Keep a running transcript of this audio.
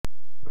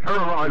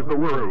terrorize the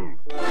world.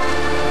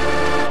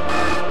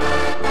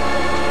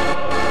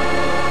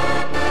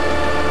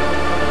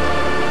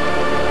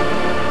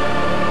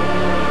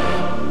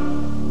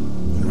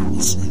 You're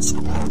listening to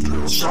the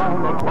podcast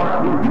on the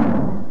Black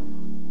Lagoon.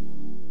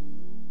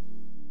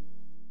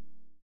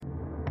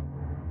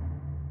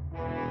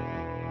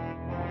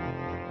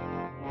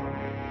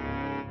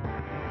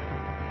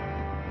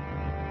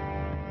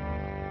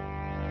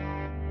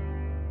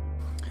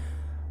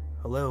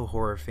 Hello,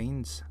 horror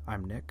fiends.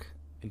 I'm Nick.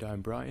 And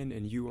I'm Brian,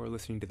 and you are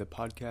listening to the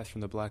podcast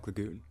from the Black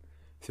Lagoon.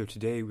 So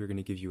today we're going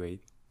to give you a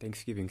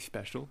Thanksgiving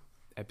special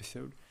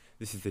episode.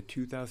 This is the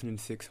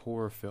 2006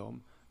 horror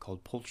film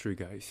called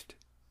Poultrygeist,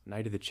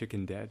 Night of the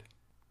Chicken Dead.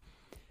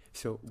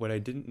 So what I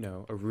didn't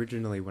know,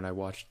 originally when I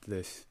watched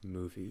this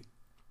movie,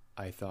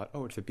 I thought,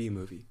 oh, it's a B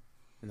movie,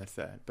 and that's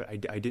that. But I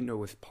didn't know it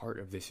was part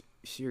of this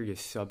serious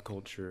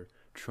subculture,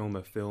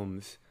 trauma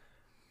films,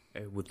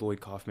 with Lloyd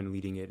Kaufman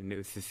leading it, and it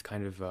was this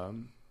kind of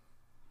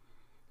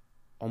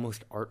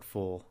almost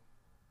artful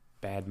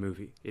bad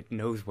movie. It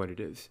knows what it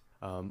is.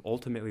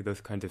 Ultimately,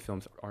 those kinds of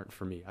films aren't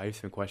for me. I have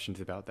some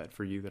questions about that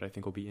for you that I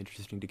think will be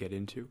interesting to get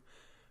into.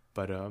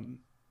 But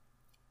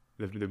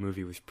the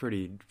movie was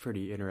pretty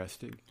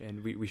interesting,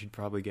 and we should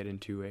probably get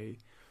into a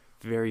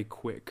very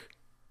quick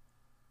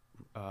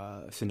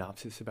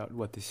synopsis about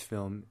what this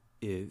film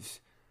is.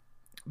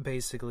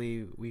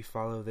 Basically, we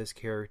follow this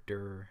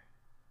character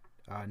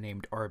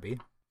named Arby,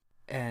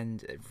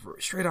 and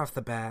straight off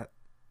the bat,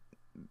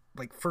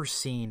 like, first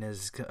scene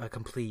is a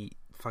complete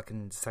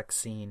fucking sex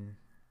scene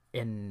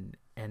in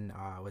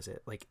was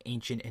it like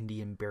ancient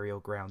Indian burial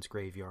grounds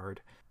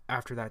graveyard.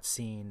 After that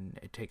scene,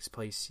 it takes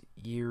place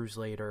years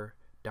later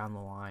down the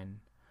line.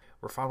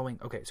 We're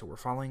following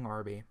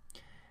Arby,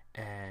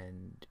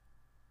 and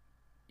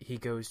he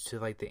goes to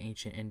like the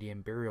ancient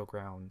Indian burial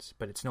grounds,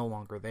 but it's no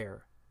longer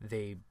there.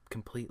 They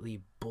completely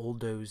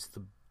bulldoze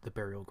the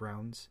burial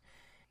grounds,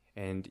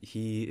 and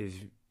he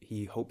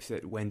hopes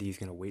that Wendy's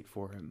going to wait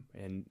for him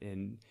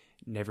and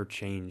never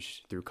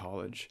change through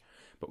college.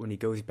 But when he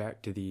goes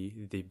back to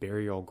the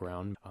burial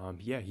ground,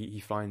 he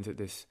finds that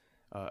this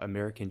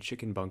American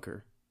chicken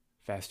bunker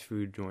fast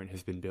food joint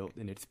has been built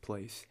in its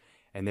place.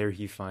 And there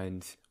he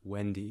finds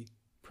Wendy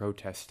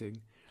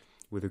protesting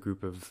with a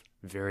group of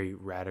very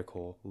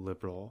radical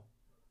liberal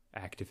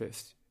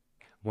activists.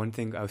 One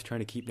thing, I was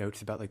trying to keep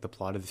notes about like the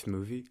plot of this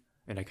movie,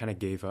 and I kind of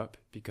gave up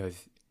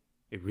because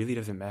it really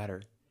doesn't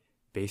matter.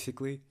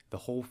 Basically, the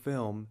whole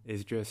film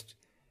is just,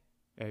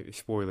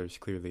 spoilers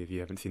clearly if you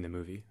haven't seen the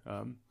movie,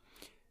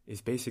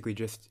 is basically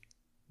just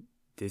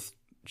this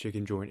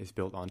chicken joint is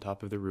built on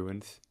top of the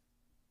ruins,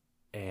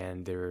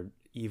 and there are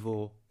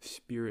evil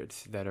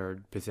spirits that are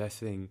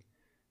possessing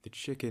the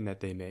chicken that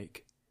they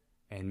make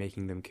and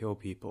making them kill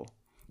people.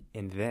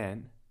 And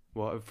then,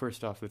 well,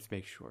 first off, let's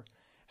make sure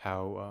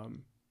how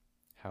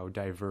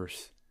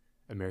diverse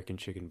American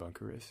Chicken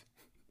Bunker is.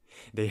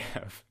 They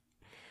have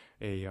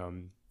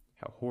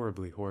how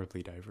horribly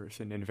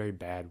diverse, and in a very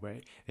bad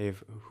way. They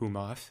have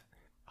hummus,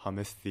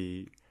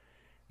 the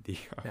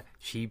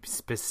she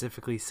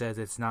specifically says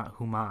it's not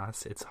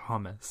hummus, it's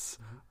hummus,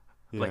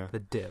 like the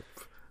dip.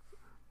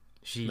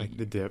 Like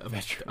the dip,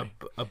 that's right.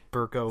 A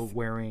burqa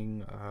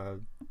wearing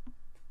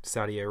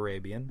Saudi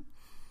Arabian.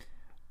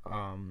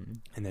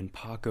 And then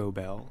Paco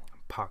Bell,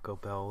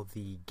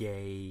 the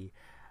gay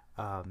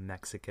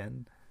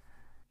Mexican.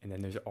 And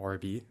then there's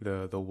Arby,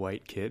 the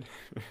white kid.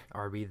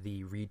 Arby,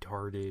 the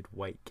retarded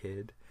white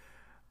kid.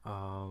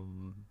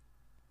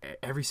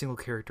 Every single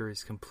character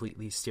is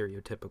completely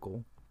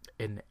stereotypical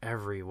in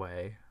every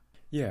way.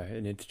 Yeah,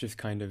 and it's just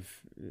kind of,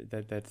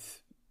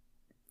 that's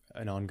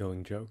an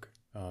ongoing joke,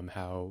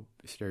 how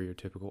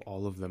stereotypical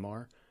all of them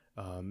are.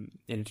 And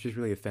it's just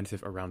really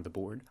offensive around the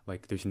board.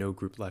 Like, there's no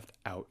group left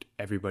out.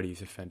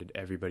 Everybody's offended.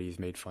 Everybody's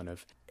made fun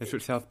of. That's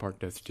what South Park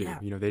does too. Yeah.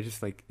 You know, they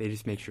just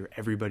make sure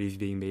everybody's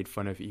being made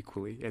fun of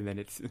equally, and then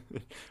it's a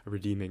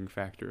redeeming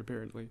factor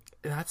apparently.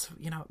 That's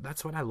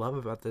what I love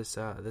about this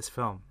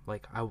film.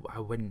 Like, I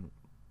wouldn't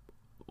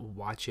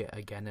watch it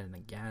again and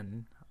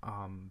again,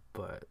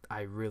 but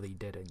I really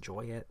did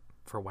enjoy it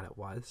for what it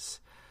was.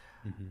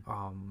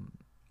 Mm-hmm.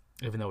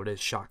 Even though it is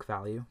shock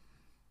value.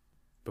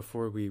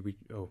 Before we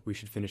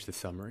should finish the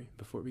summary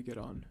before we get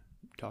on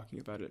talking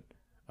about it.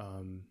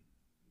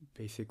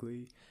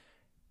 Basically,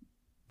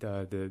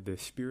 the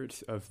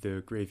spirits of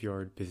the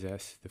graveyard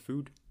possess the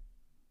food,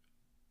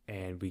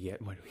 and we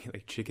get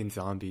like chicken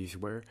zombies,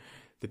 where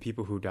the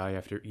people who die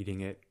after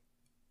eating it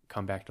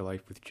come back to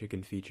life with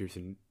chicken features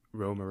and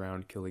roam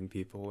around killing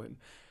people. And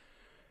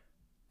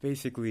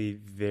basically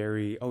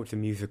it's a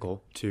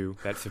musical too.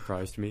 That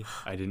surprised me.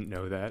 I didn't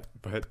know that,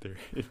 but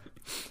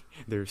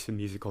there's some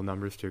musical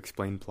numbers to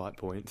explain plot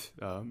points.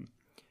 The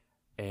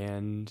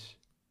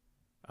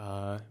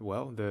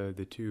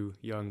two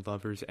young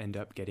lovers end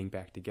up getting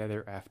back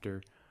together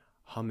after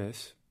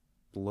Hummus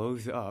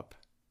blows up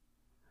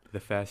the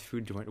fast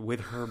food joint with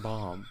her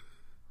bomb,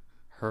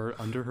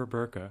 under her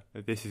burqa.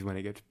 This is when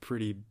it gets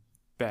pretty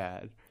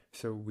bad.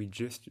 So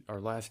our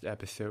last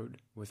episode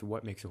was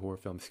what makes a horror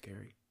film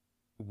scary.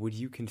 Would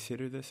you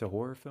consider this a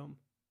horror film?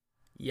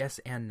 Yes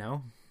and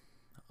no.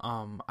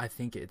 I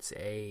think it's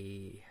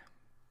a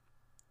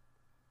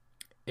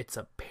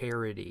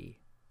parody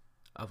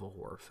of a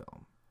horror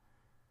film.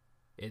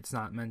 It's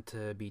not meant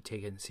to be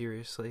taken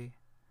seriously,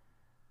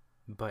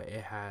 but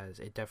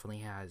it definitely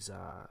has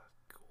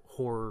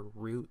horror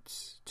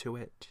roots to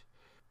it.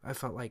 I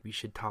felt like we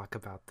should talk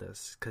about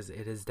this because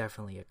it is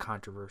definitely a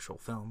controversial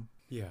film.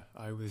 Yeah,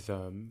 I was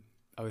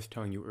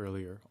telling you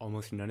earlier,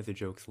 almost none of the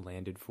jokes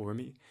landed for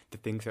me. The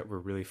things that were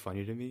really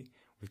funny to me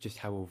was just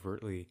how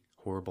overtly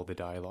horrible the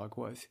dialogue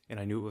was, and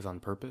I knew it was on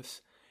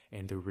purpose.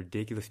 And the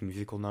ridiculous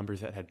musical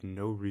numbers that had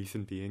no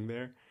reason being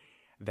there,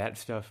 that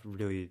stuff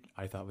really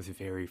I thought was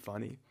very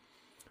funny.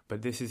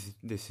 But this is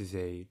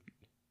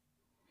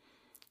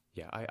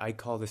I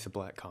call this a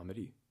black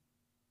comedy.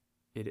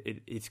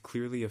 It's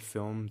clearly a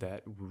film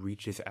that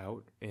reaches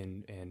out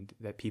and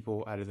that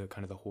people out of the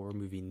kind of the horror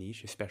movie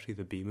niche, especially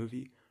the B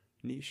movie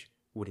niche,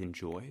 would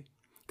enjoy,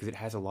 because it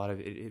has a lot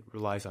of it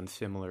relies on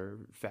similar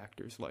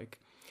factors like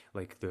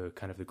the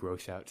kind of the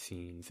gross out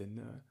scenes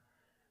and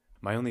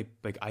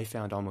I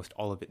found almost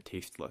all of it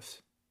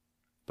tasteless,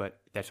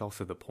 but that's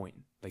also the point.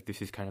 Like,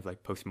 this is kind of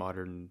like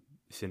postmodern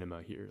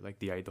cinema here. Like,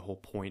 the whole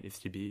point is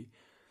to be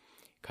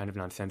kind of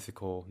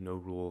nonsensical, no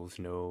rules,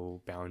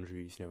 no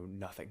boundaries, no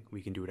nothing.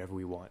 We can do whatever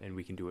we want, and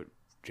we can do it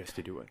just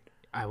to do it.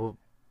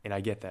 And I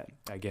get that.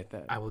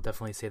 I will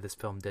definitely say this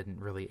film didn't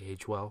really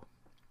age well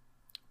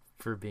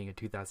for being a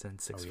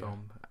 2006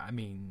 film. I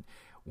mean,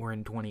 we're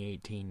in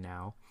 2018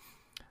 now.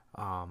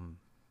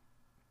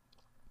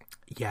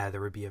 Yeah,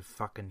 there would be a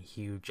fucking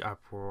huge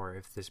uproar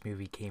if this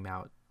movie came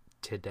out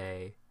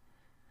today.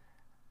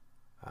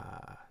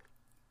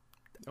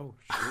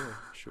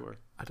 Sure.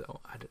 I don't.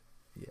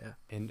 Yeah.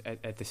 And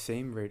at the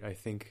same rate, I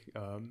think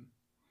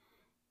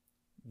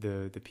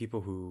the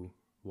people who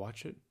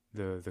watch it,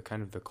 the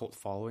kind of the cult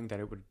following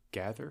that it would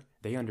gather,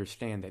 they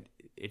understand that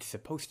it's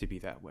supposed to be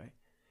that way.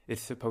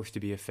 It's supposed to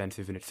be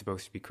offensive and it's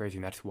supposed to be crazy,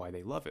 and that's why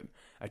they love it.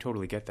 I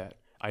totally get that.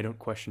 I don't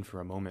question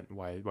for a moment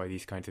why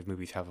these kinds of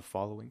movies have a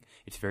following.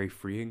 It's very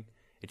freeing.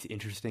 It's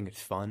interesting.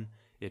 It's fun.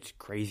 It's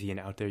crazy and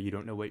out there. You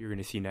don't know what you're going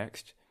to see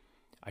next.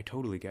 I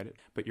totally get it.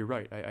 But you're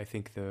right. I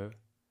think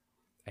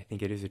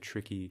it is a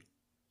tricky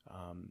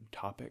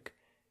topic.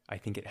 I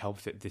think it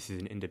helps that this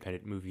is an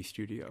independent movie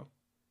studio.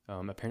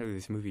 Apparently,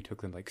 this movie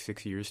took them like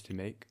 6 years to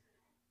make,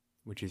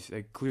 which is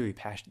clearly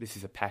this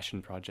is a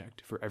passion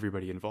project for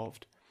everybody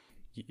involved.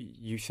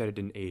 You said it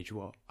didn't age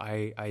well.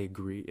 I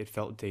agree. It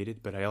felt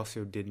dated, but I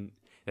also didn't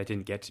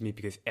get to me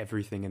because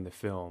everything in the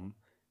film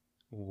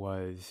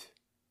was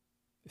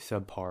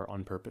subpar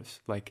on purpose.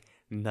 Like,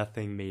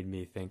 nothing made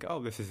me think,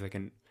 oh,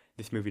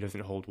 this movie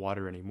doesn't hold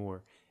water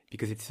anymore,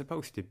 because it's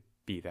supposed to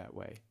be that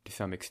way to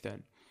some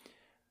extent.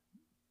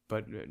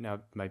 But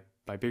now my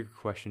bigger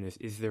question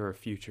is there a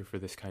future for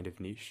this kind of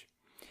niche?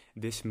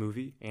 This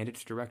movie and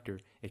its director,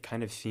 it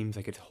kind of seems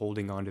like it's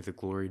holding on to the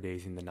glory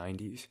days in the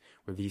 90s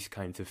where these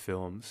kinds of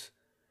films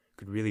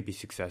could really be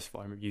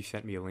successful. I remember you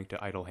sent me a link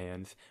to Idle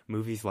Hands.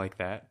 Movies like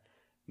that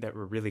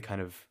were really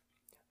kind of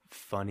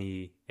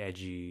funny,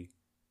 edgy,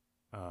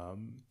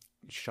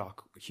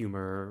 shock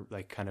humor,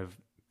 like kind of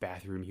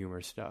bathroom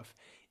humor stuff.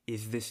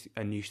 Is this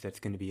a niche that's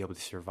going to be able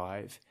to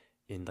survive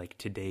in like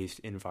today's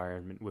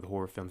environment with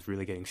horror films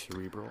really getting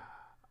cerebral?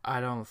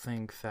 I don't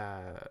think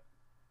that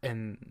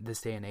in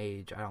this day and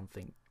age, I don't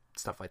think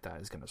stuff like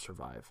that is going to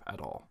survive at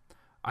all.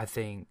 I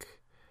think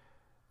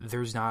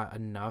there's not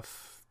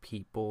enough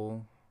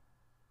people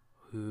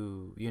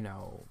who,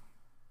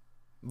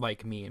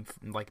 like me,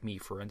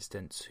 for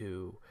instance,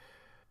 who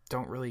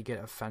don't really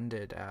get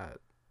offended at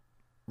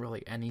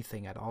really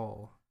anything at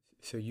all.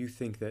 So you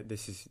think that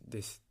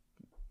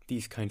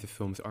these kinds of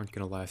films aren't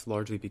going to last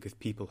largely because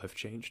people have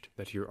changed?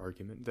 That's your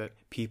argument, that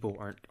people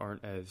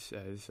aren't as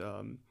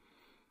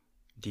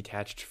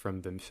detached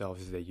from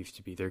themselves as they used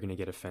to be. They're going to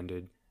get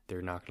offended.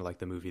 They're not going to like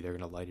the movie. They're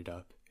going to light it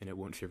up, and it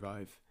won't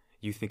survive.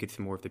 You think it's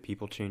more of the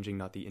people changing,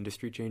 not the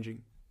industry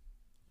changing?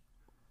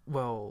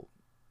 Well,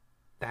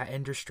 that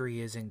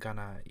industry isn't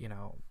gonna,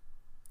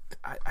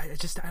 I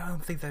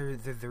don't think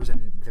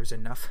there's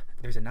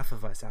enough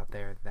of us out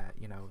there that,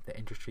 the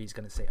industry is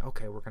gonna say,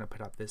 okay, we're gonna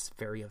put out this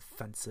very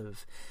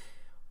offensive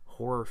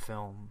horror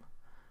film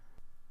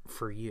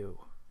for you,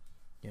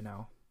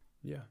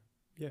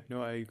 Yeah,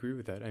 no, I agree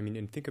with that. I mean,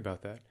 and think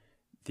about that.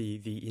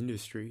 The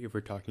industry, if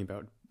we're talking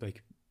about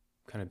like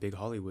kind of big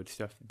Hollywood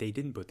stuff, they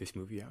didn't put this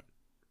movie out.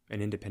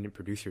 An independent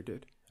producer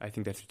did. I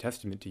think that's a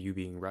testament to you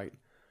being right.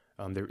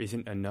 There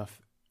isn't enough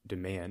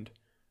demand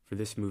for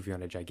this movie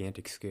on a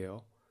gigantic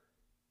scale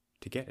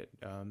to get it,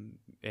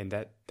 and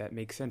that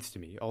makes sense to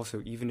me.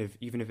 Also, even if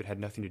it had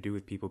nothing to do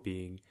with people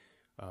being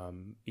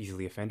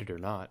easily offended or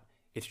not,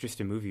 it's just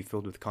a movie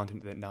filled with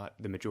content that not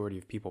the majority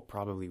of people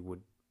probably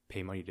would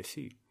pay money to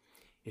see.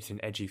 It's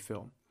an edgy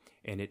film,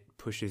 and it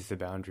pushes the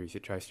boundaries.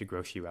 It tries to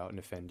gross you out and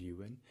offend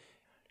you, and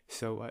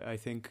so I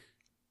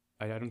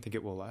don't think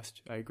it will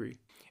last. I agree,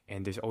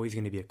 and there's always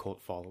going to be a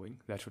cult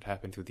following. That's what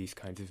happens with these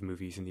kinds of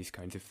movies and these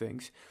kinds of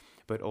things.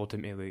 But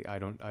ultimately, I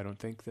don't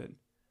think that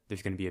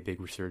there's going to be a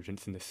big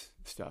resurgence in this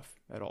stuff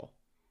at all.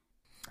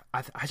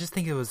 I just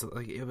think it was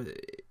like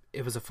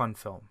it was a fun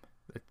film.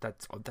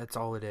 That's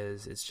all it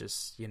is. It's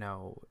just,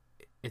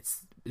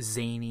 it's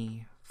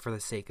zany for the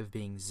sake of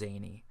being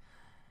zany,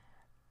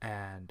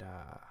 and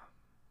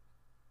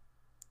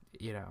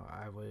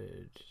I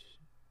would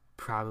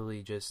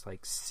probably just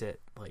like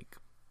sit like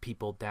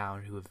people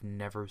down who have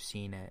never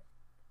seen it,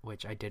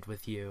 which I did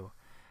with you,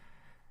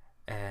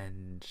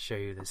 and show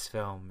you this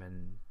film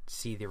and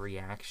see the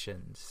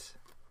reactions.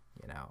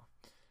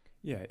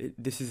 Yeah,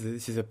 this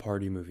is a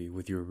party movie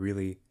with your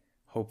really,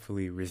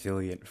 hopefully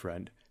resilient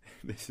friend.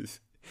 This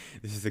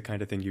is the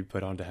kind of thing you'd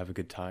put on to have a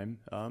good time.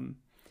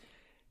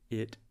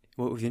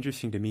 What was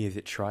interesting to me is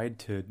it tried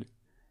to,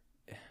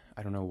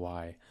 I don't know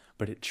why,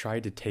 but it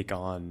tried to take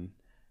on,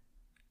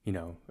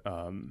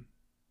 kind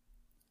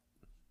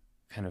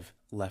of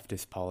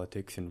leftist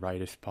politics and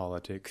rightist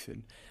politics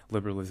and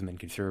liberalism and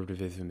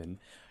conservatism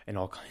and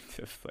all kinds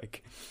of,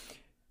 like,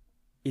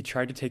 it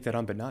tried to take that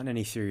on, but not in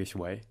any serious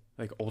way.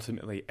 Like,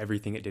 ultimately,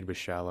 everything it did was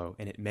shallow,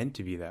 and it meant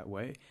to be that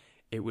way.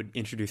 It would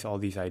introduce all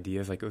these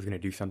ideas, like it was going to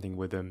do something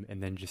with them,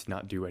 and then just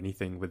not do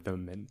anything with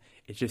them, and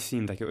it just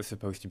seemed like it was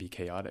supposed to be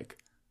chaotic.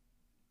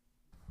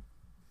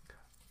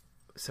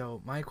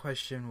 So, my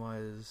question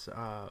was,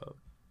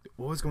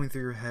 what was going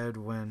through your head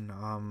when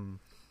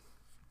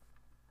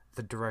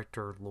the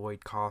director,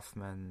 Lloyd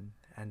Kaufman,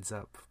 ends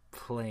up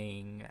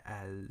playing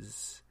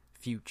as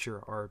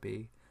future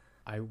Arby?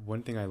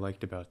 One thing I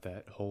liked about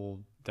that whole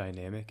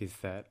dynamic is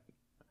that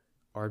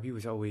Arby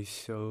was always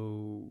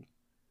so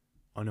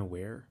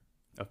unaware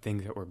of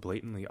things that were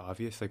blatantly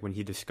obvious. Like when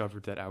he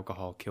discovered that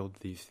alcohol killed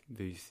these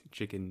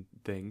chicken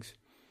things,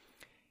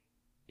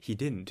 he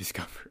didn't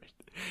discover it.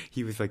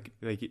 He was like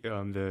the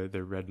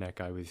redneck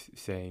guy was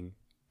saying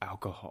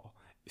alcohol,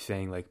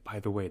 saying like, by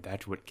the way,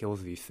 that's what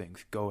kills these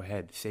things. Go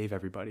ahead, save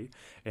everybody.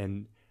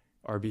 And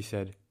Arby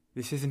said,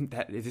 this isn't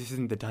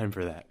the time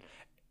for that.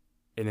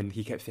 And then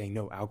he kept saying,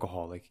 no,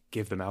 alcohol, like,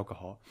 give them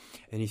alcohol.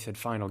 And he said,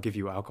 fine, I'll give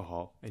you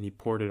alcohol. And he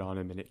poured it on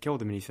him, and it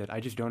killed him. And he said, I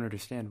just don't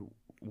understand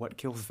what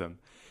kills them.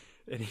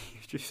 And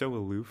he's just so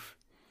aloof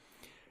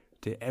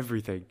to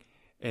everything.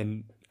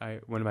 And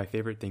one of my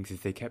favorite things is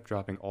they kept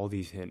dropping all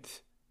these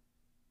hints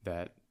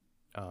that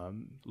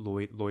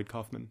Lloyd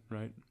Kaufman,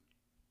 right?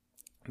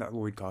 That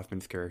Lloyd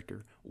Kaufman's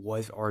character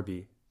was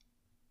Arby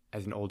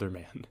as an older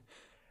man.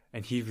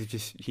 And he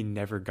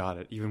never got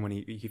it. Even when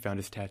he found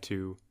his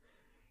tattoo,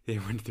 they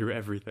went through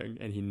everything,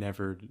 and it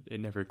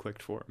never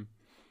clicked for him.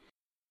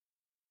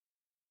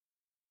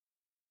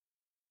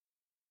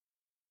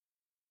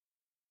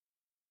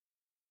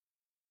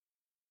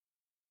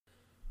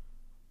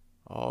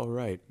 All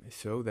right,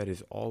 so that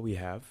is all we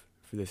have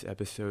for this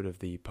episode of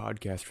the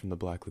podcast from the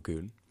Black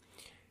Lagoon.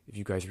 If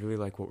you guys really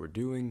like what we're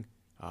doing,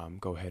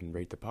 go ahead and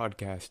rate the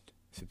podcast,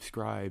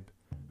 subscribe.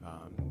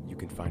 You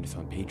can find us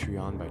on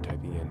Patreon by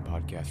typing in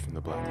Podcast from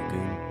the Black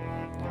Lagoon.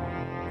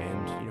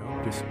 And,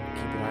 just keep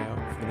an eye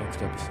out for the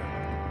next episode.